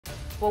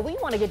Well, we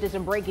want to get to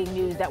some breaking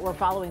news that we're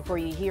following for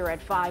you here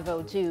at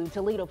 502.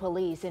 Toledo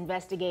police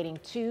investigating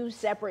two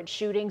separate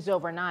shootings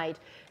overnight.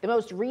 The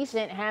most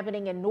recent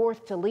happening in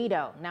North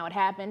Toledo. Now, it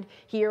happened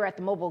here at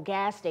the Mobil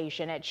gas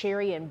station at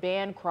Cherry and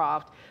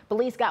Bancroft.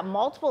 Police got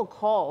multiple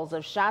calls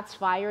of shots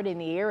fired in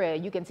the area.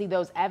 You can see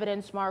those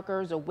evidence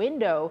markers, a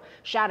window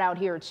shot out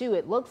here too,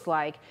 it looks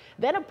like.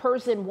 Then a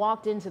person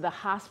walked into the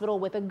hospital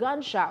with a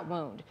gunshot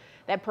wound.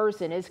 That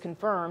person is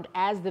confirmed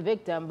as the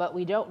victim, but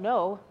we don't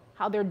know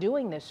how they're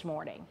doing this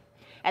morning.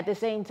 At the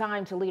same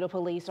time, Toledo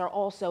police are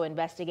also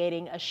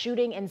investigating a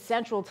shooting in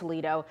Central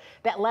Toledo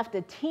that left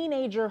a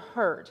teenager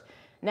hurt.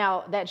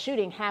 Now, that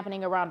shooting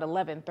happening around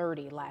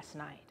 11:30 last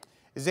night.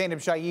 Zainab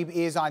Shaib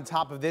is on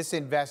top of this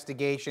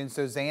investigation.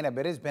 So Zainab,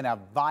 it has been a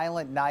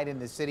violent night in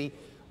the city.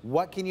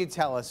 What can you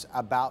tell us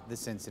about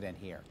this incident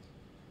here?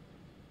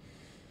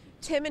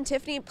 Tim and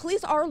Tiffany,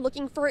 police are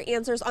looking for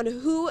answers on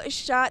who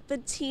shot the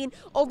teen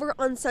over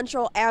on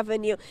Central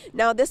Avenue.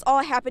 Now, this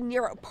all happened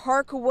near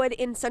Parkwood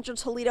in Central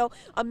Toledo.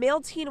 A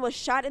male teen was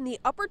shot in the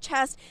upper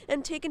chest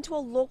and taken to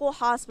a local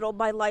hospital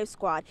by Life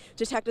Squad.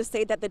 Detectives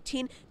say that the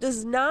teen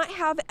does not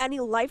have any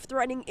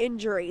life-threatening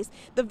injuries.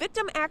 The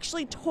victim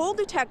actually told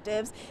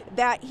detectives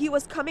that he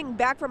was coming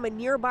back from a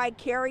nearby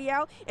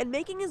carryout and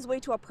making his way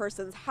to a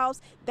person's house.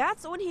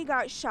 That's when he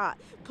got shot.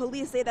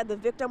 Police say that the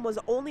victim was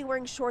only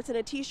wearing shorts and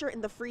a t-shirt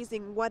in the freezing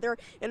weather,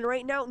 and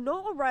right now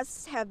no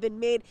arrests have been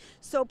made.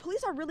 So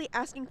police are really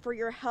asking for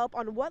your help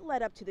on what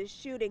led up to this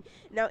shooting.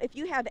 Now, if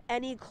you have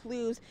any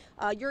clues,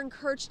 you're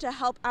encouraged to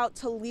help out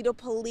Toledo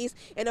police,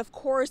 and of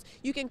course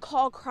you can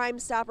call Crime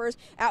Stoppers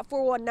at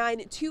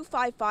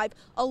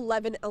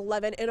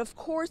 419-255-1111, and of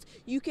course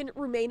you can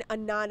remain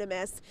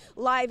anonymous.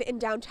 Live in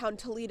downtown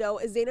Toledo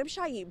is Zainab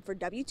Shaib for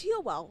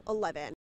WTOL 11.